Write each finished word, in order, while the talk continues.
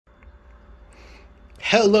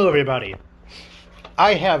Hello everybody.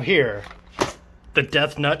 I have here the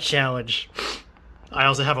Death Nut Challenge. I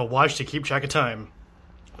also have a watch to keep track of time.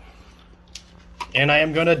 And I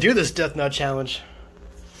am gonna do this Death Nut Challenge.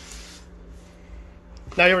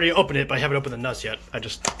 Now I already opened it, but I haven't opened the nuts yet. I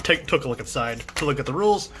just took a look inside to look at the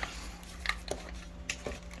rules.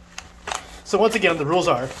 So once again, the rules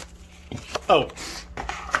are... Oh.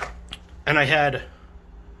 And I had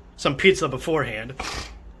some pizza beforehand.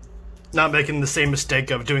 Not making the same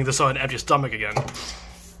mistake of doing this on an empty stomach again.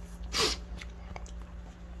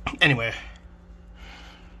 Anyway.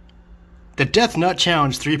 The Death Nut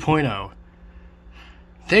Challenge 3.0.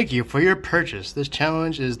 Thank you for your purchase. This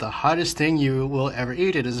challenge is the hottest thing you will ever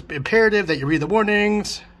eat. It is imperative that you read the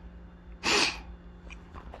warnings.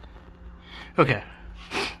 Okay.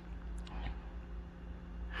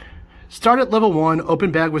 Start at level 1,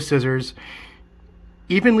 open bag with scissors.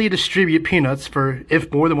 Evenly distribute peanuts for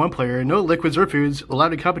if more than one player. No liquids or foods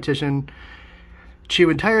allowed in competition. Chew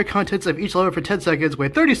entire contents of each level for 10 seconds.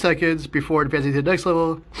 Wait 30 seconds before advancing to the next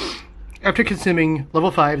level. After consuming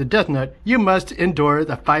level 5, the Death Nut, you must endure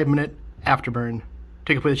the 5-minute afterburn.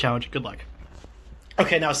 To complete the challenge, good luck.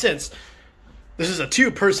 Okay, now since this is a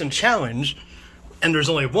 2-person challenge, and there's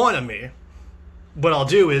only one of me, what I'll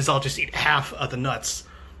do is I'll just eat half of the nuts,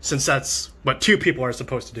 since that's what 2 people are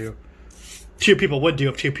supposed to do. 2 people would do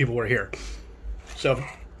if 2 people were here. So if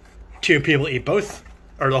 2 people eat both,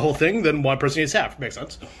 or the whole thing, then 1 person eats half. Makes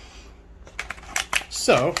sense.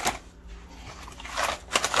 So...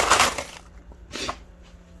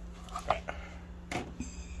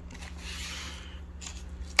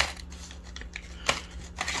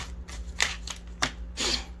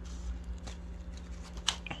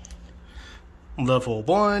 Level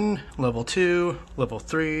 1, Level 2, Level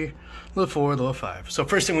 3, Level 4, Level 5. So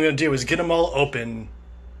first thing we're going to do is get them all open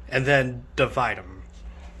and then divide them.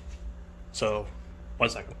 So, 1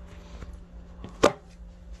 second.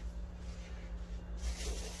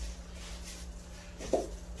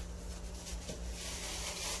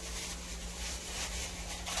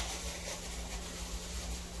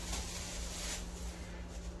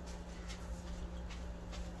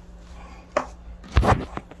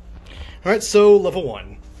 Alright, so level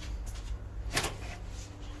 1.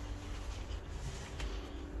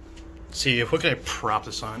 Let's see, what can I prop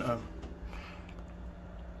this on? There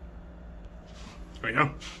we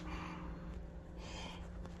go.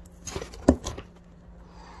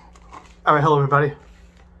 Alright, hello everybody.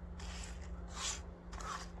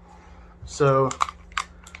 So,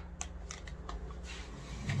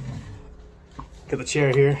 get the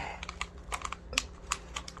chair here.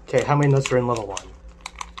 Okay, how many nuts are in level 1?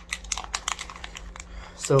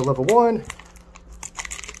 So level 1,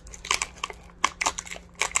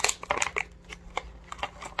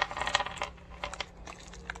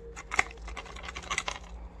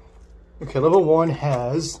 okay, level 1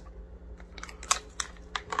 has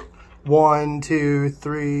 1, 2,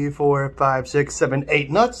 3, 4, 5, 6, 7,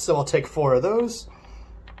 8 nuts, so I'll take 4 of those.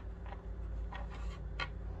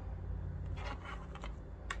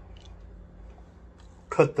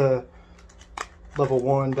 Put the level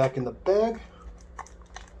 1 back in the bag.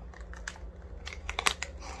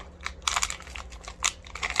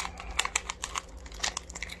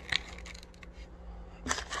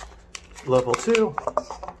 Level 2.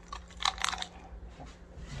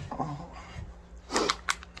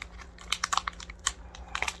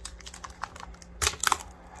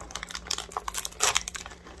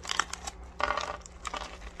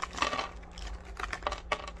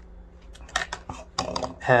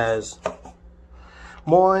 Has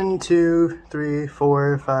 1, 2, 3,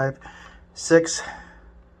 4, 5, 6,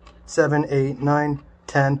 7, 8, 9,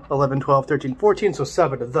 10, 11, 12, 13, 14, so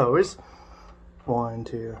 7 of those. 1,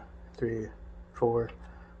 2, 3, 4,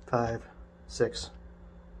 5, 6,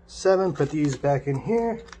 7. Put these back in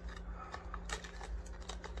here.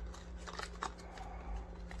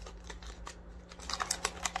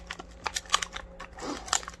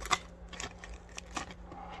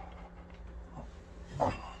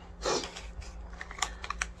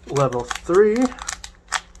 Level 3.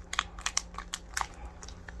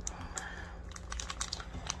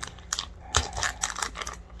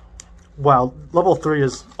 Wow, level 3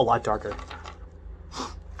 is a lot darker.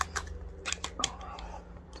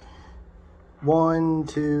 1,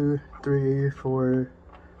 2, 3, 4,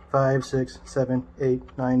 5, 6, 7,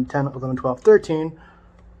 8, 9, 10, 11, 12, 13.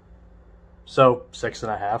 So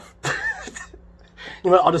 6.5.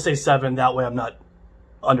 You know what, I'll just say 7, that way I'm not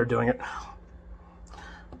underdoing it.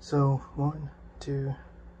 So 1, 2,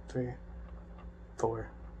 3, 4,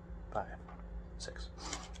 5, 6.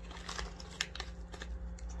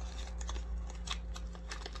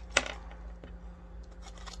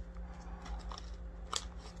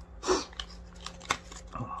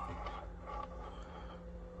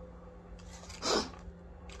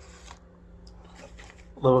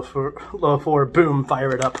 Level 4, boom,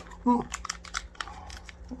 fire it up.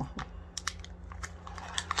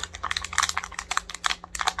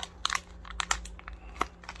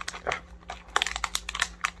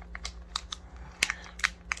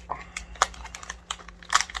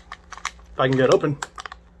 If I can get it open.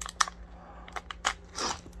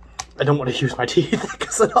 I don't want to use my teeth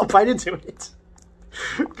because then I'll bite into it.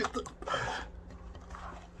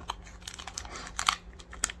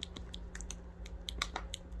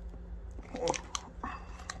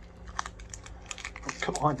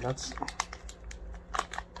 Come on, nuts.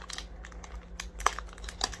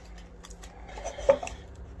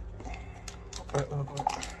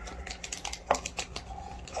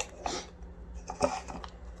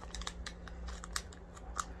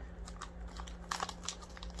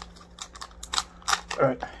 All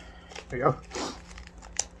right, there you go.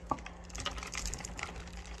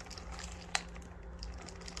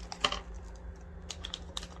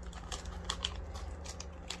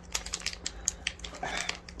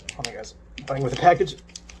 Hold on, guys. I'm playing with the package.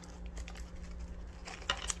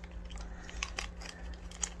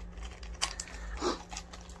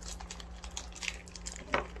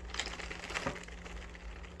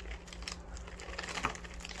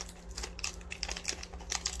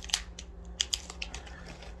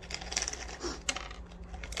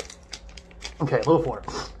 Okay, level 4.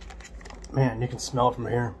 Man, you can smell it from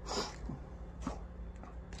here.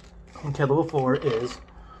 Okay, level 4 is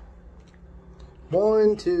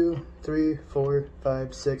 1, 2, 3, 4,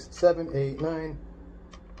 5, 6, 7, 8, 9,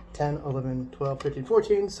 10, 11, 12, 13,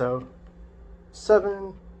 14. So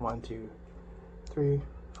 7, 1, 2, 3,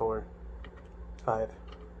 4, 5,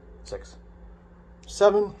 6,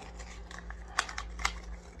 7.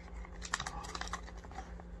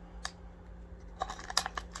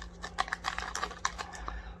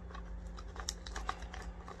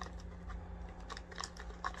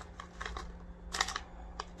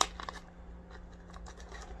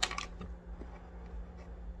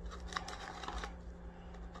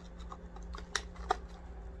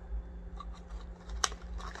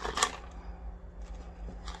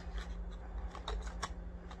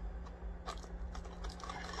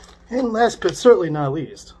 And last but certainly not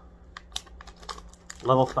least,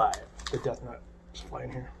 level 5, the Death Nut. Just fly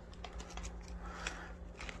in here.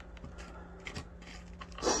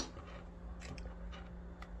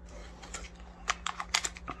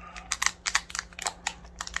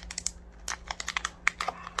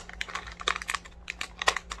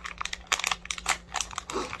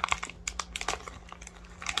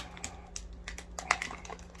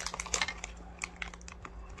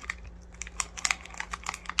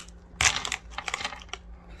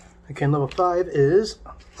 Again, level 5 is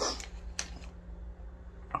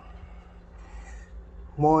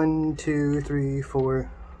 1, 2, 3,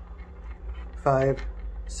 4, 5,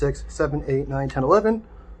 6, 7, 8, 9, 10, 11.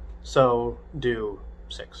 So do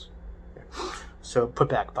 6. So put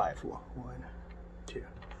back 5. 1, 2,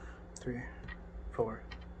 3, 4,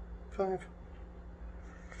 5.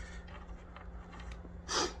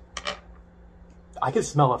 I can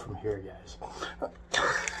smell it from here, guys.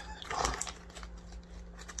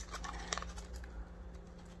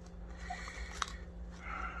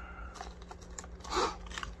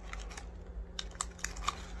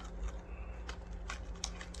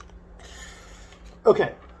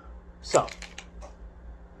 Okay, so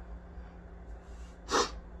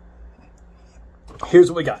here's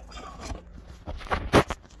what we got.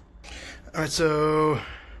 All right, so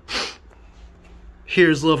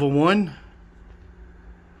here's level 1.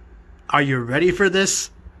 Are you ready for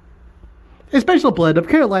this? A special blend of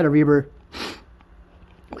Carolina Reaper,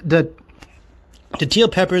 the teal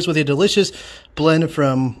peppers with a delicious blend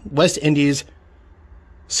from West Indies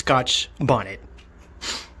Scotch bonnet.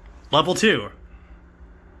 Level 2.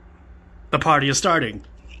 The party is starting.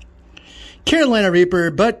 Carolina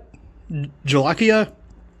Reaper, but Jolokia,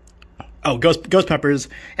 ghost peppers,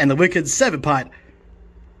 and the wicked 7-pot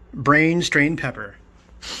brain strain pepper.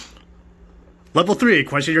 Level 3,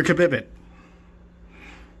 question your commitment.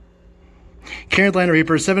 Carolina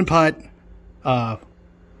Reaper, 7-pot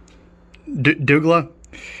Douglas,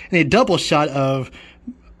 and a double shot of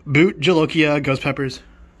Boot Jolokia ghost peppers.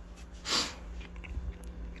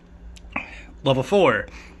 Level 4.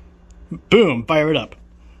 Boom, fire it up.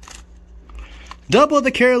 Double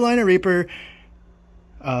the Carolina Reaper,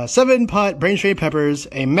 7-pot brain strain peppers,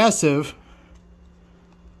 a massive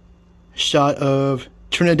shot of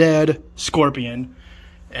Trinidad Scorpion,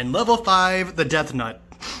 and level 5, the Death Nut.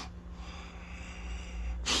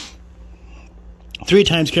 3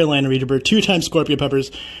 times Carolina Reaper, 2 times Scorpion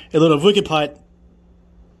peppers, a little wicked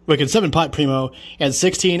 7-pot Primo, and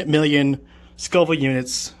 16 million Scoville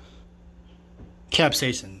units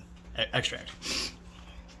capsaicin extract.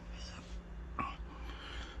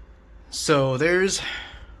 So there's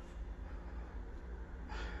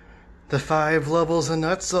the 5 levels of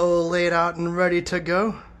nuts all laid out and ready to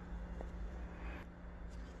go.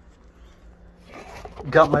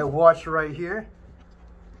 Got my watch right here.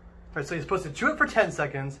 Alright, so you're supposed to chew it for 10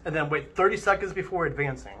 seconds and then wait 30 seconds before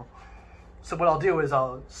advancing. So what I'll do is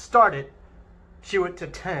I'll start it, chew it to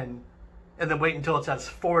 10, and then wait until it says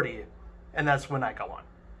 40, and that's when I go on.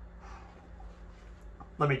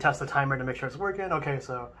 Let me test the timer to make sure it's working. Okay,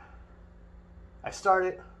 so I start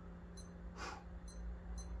it.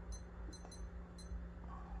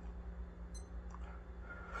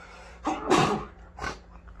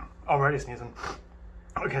 Already sneezing.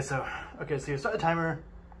 Okay, so you start the timer.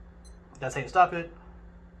 That's how you stop it.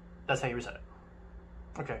 That's how you reset it.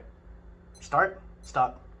 Okay. Start,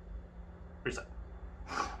 stop, reset.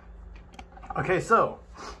 Okay, so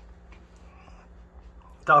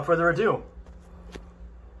without further ado,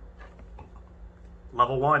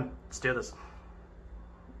 level 1. Let's do this.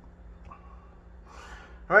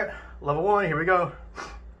 All right, level 1. Here we go.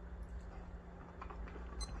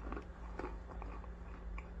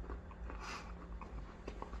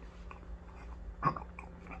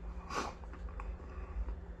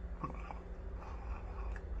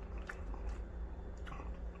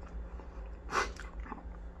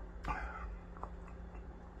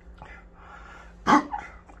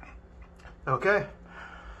 Okay.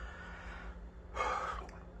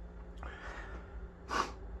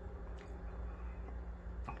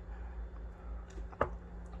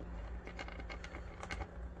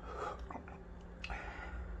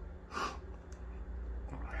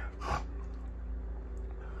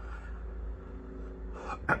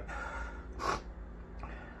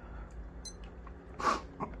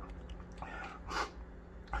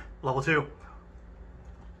 Level 2.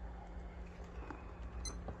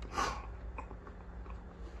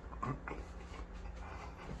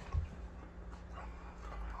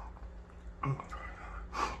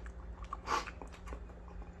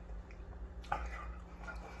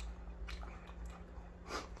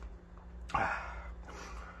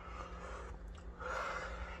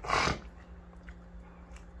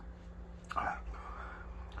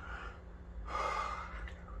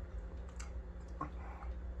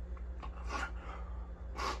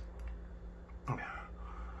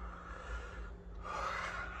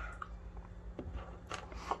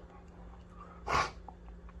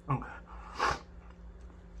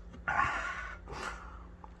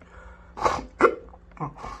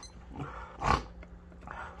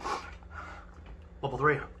 Level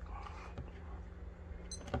 3.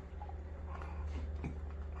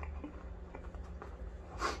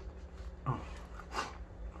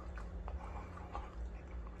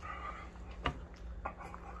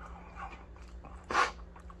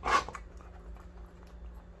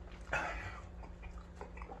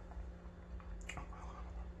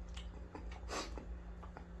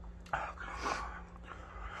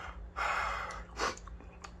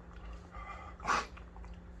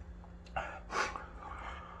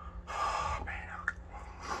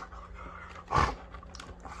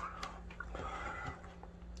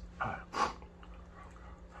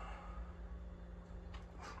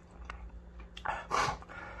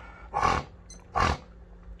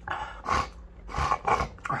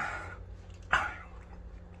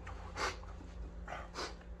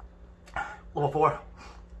 Level 4.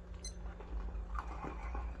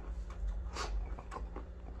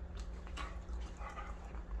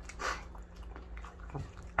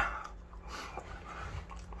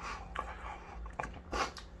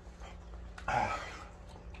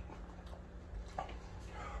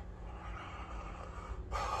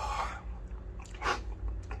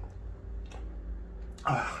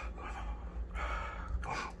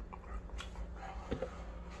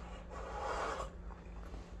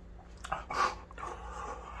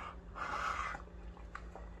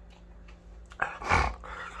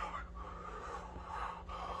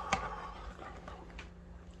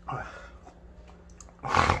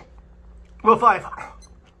 Level 5.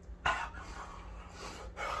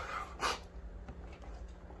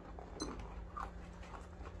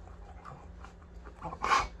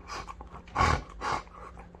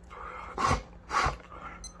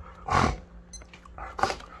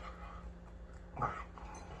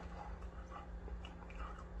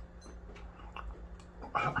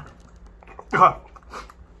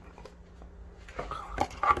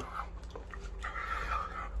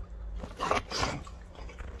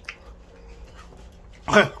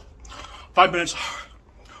 Okay, 5 minutes.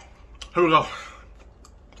 Here we go.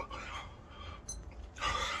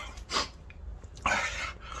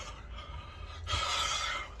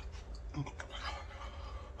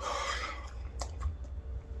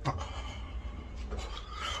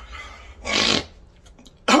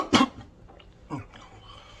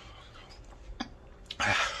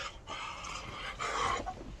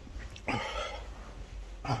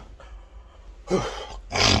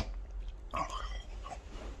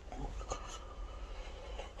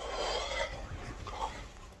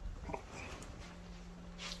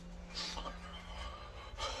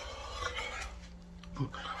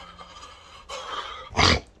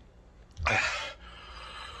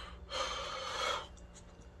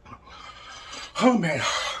 Oh man,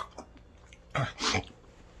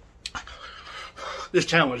 this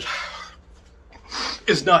challenge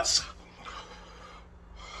is nuts.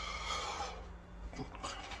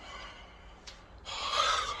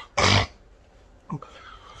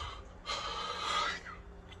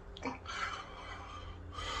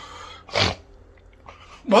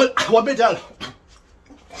 What? One bit down.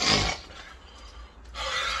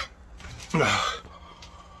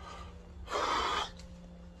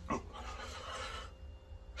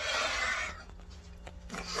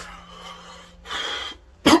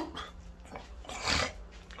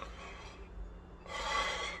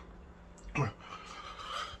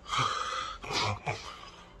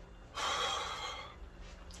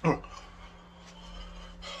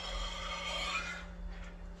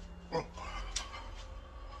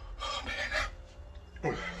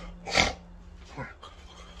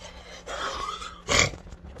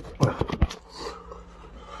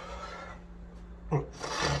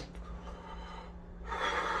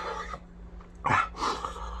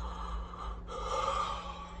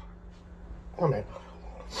 Oh man.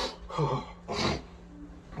 Oh.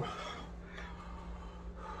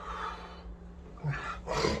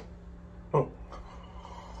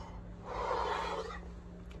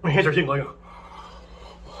 My hands are tingling.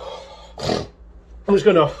 I'm just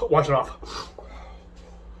gonna wash it off.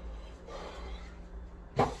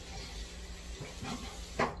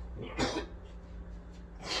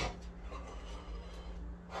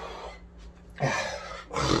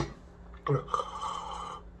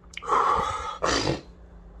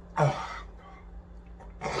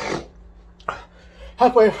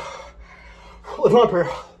 Halfway, lift on prayer.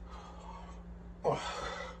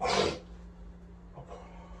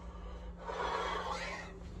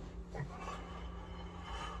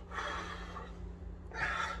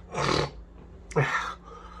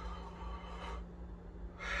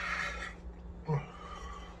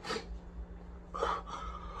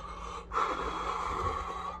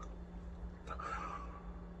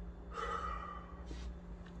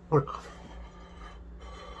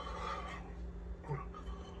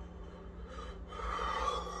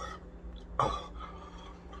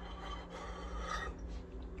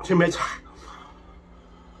 Teammates.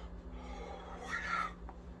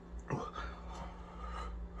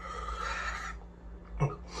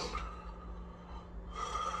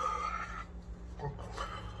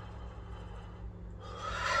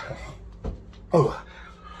 Oh.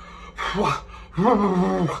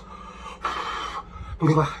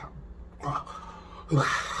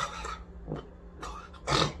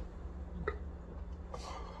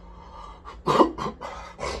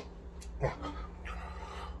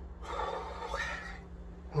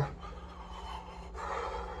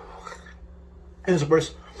 And there's a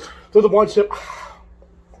burst through the one chip.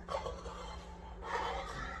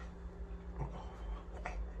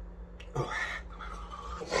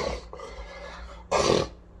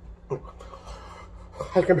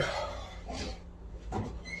 I can.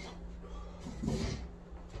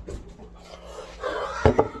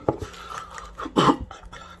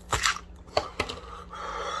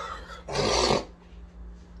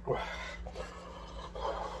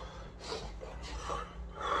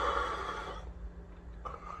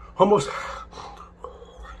 Almost.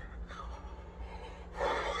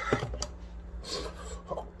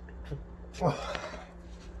 Oh.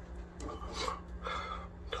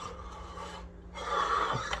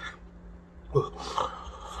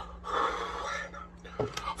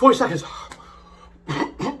 40 seconds.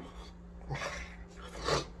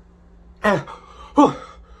 And,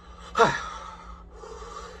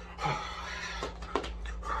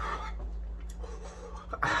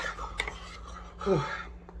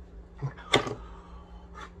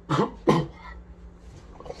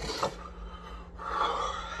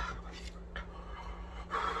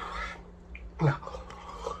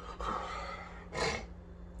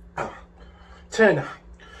 Ten,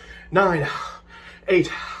 9,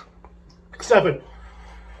 8, 7,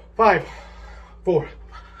 5, 4.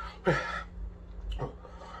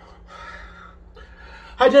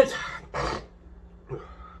 I did.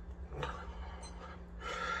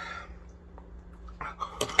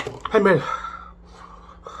 Hey man.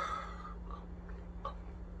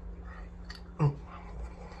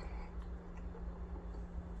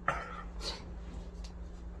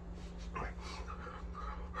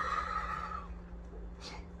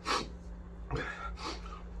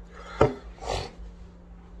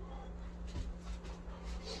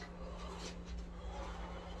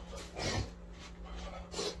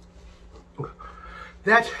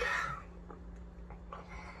 That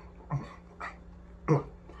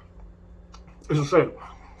is insane.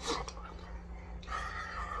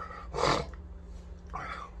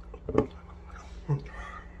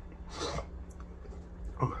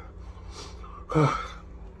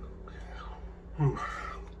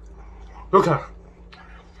 Okay.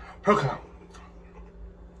 Okay.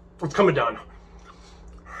 It's coming down.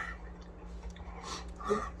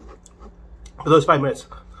 Those 5 minutes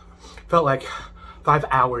felt like 5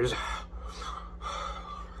 hours.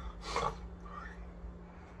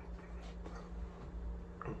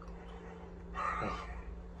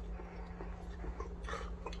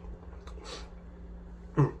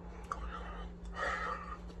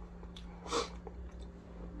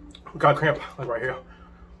 Got a cramp, like right here.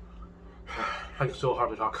 I can still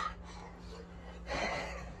hardly talk.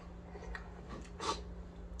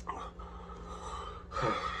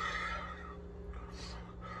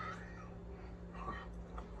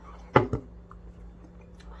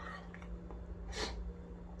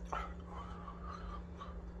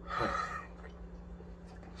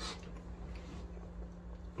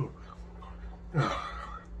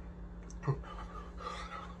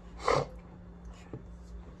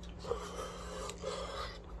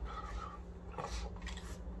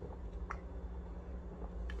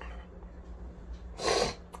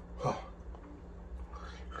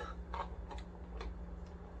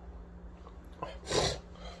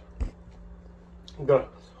 I'm gonna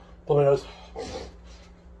pull my nose.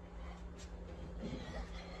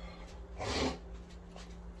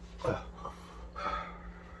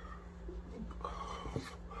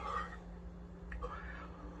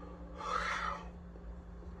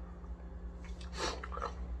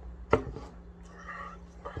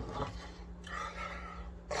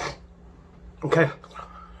 Okay.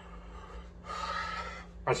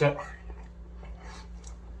 That's it.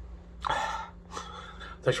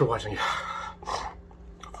 Thanks for watching.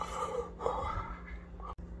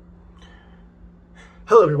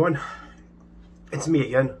 Hello everyone, it's me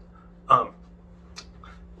again. I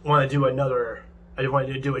wanted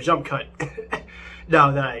to do a jump cut.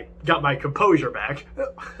 Now that I got my composure back,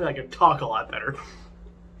 I can talk a lot better.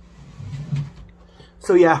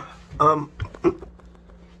 So yeah,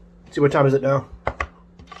 see, what time is it now?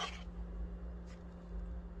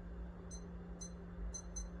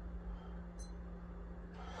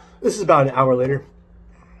 This is about an hour later.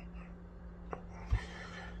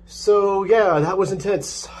 So yeah, that was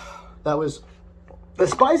intense. That was the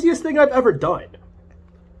spiciest thing I've ever done.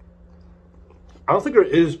 I don't think there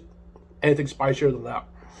is anything spicier than that.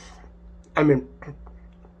 I mean,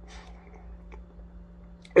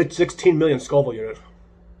 it's 16 million Scoville units.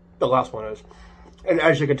 The last one is. And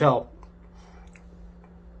as you can tell,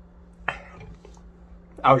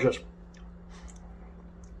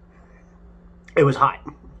 it was hot.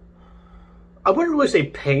 I wouldn't really say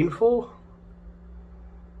painful.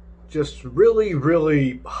 Just really,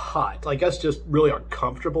 really hot. I guess just really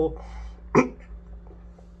uncomfortable.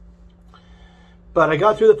 But I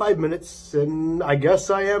got through the 5 minutes, and I guess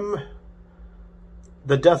I am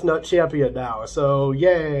the Death Nut champion now. So,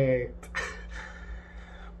 yay.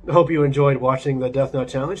 I hope you enjoyed watching the Death Nut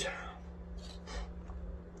challenge.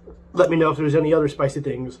 Let me know if there's any other spicy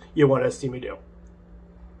things you want to see me do.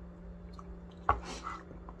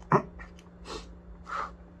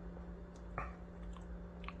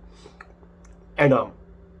 And I'll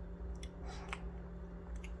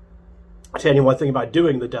tell you one thing about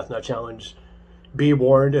doing the Death Nut challenge. Be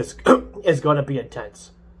warned, it's going to be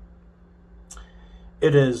intense.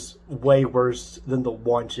 It is way worse than the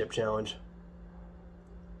one chip challenge.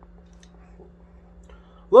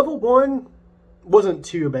 Level 1 wasn't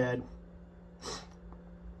too bad.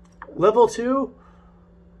 Level 2,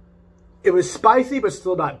 it was spicy but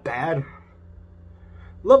still not bad.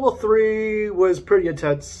 Level 3 was pretty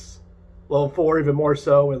intense. Level 4 even more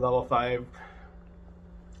so, and level 5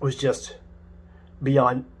 was just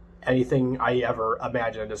beyond anything I ever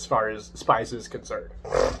imagined as far as spice is concerned.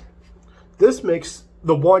 This makes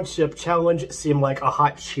the one chip challenge seem like a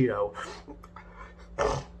hot Cheeto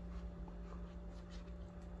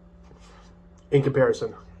in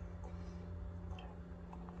comparison.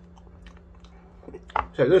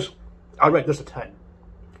 So this, I'd rate this a 10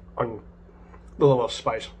 on the level of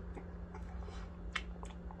spice.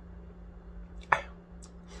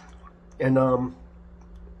 And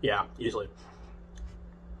yeah, easily.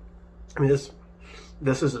 I mean, this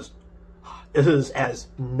is as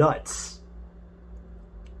nuts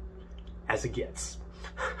as it gets.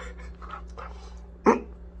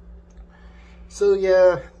 So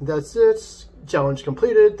yeah, that's it. Challenge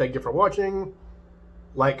completed. Thank you for watching.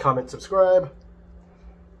 Like, comment, subscribe.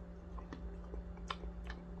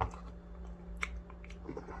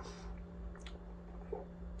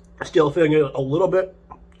 Still feeling it a little bit.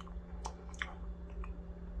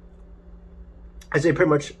 I say pretty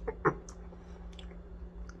much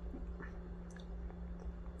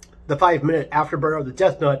the 5-minute afterburn of the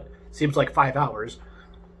Death Nut seems like 5 hours.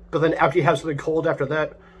 But then after you have something cold after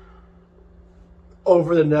that,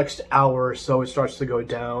 over the next hour or so, it starts to go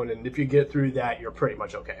down. And if you get through that, you're pretty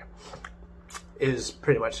much okay. Is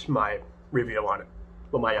pretty much my review on it.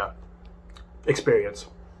 Well, my experience.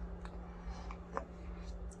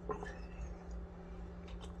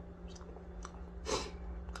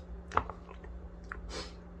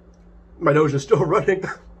 My nose is still running.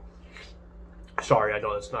 Sorry, I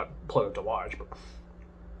know that's not pleasant to watch, but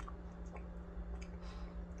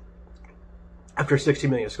after 60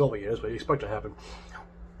 million Scoville units, what do you expect to happen?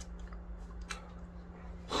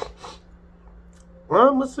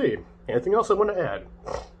 Let's see. Anything else I want to add?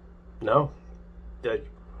 No?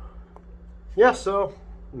 Yeah, so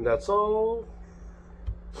that's all.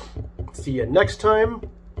 See you next time.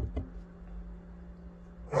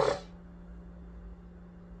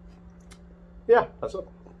 Yeah, that's it.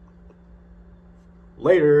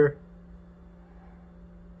 Later.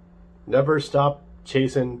 Never stop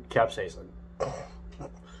chasing capsaicin.